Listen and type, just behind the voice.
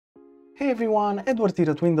Hey everyone, Edward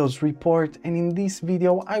here at Windows Report, and in this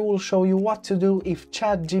video I will show you what to do if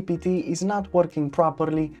ChatGPT is not working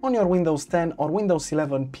properly on your Windows 10 or Windows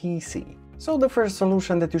 11 PC. So the first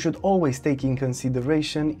solution that you should always take in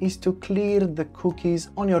consideration is to clear the cookies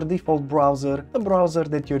on your default browser, the browser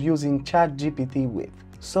that you're using ChatGPT with.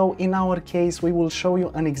 So in our case, we will show you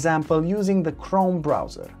an example using the Chrome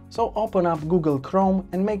browser. So open up Google Chrome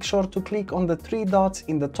and make sure to click on the three dots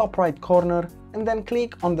in the top right corner and then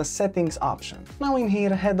click on the settings option. Now in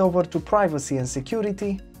here, head over to privacy and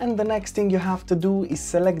security, and the next thing you have to do is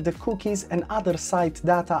select the cookies and other site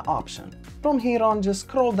data option. From here on, just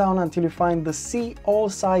scroll down until you find the see all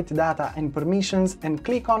site data and permissions and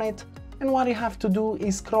click on it. And what you have to do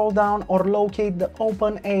is scroll down or locate the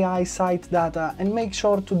OpenAI site data and make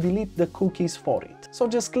sure to delete the cookies for it. So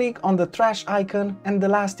just click on the trash icon, and the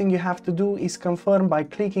last thing you have to do is confirm by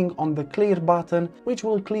clicking on the clear button, which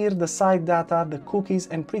will clear the site data, the cookies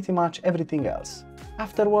and pretty much everything else.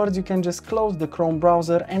 Afterwards, you can just close the Chrome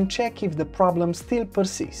browser and check if the problem still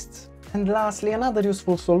persists. And lastly, another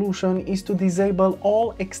useful solution is to disable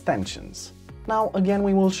all extensions. Now again,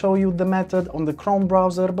 we will show you the method on the Chrome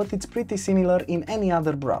browser, but it's pretty similar in any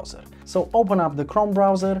other browser. So open up the Chrome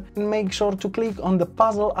browser and make sure to click on the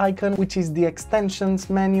puzzle icon, which is the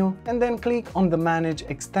extensions menu, and then click on the manage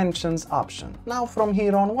extensions option. Now from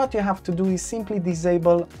here on, what you have to do is simply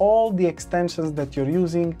disable all the extensions that you're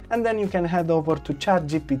using, and then you can head over to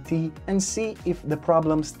ChatGPT and see if the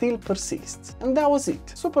problem still persists. And that was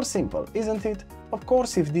it. Super simple, isn't it? Of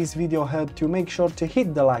course, if this video helped you, make sure to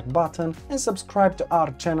hit the like button and subscribe to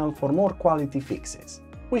our channel for more quality fixes.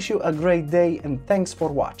 Wish you a great day and thanks for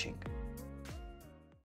watching.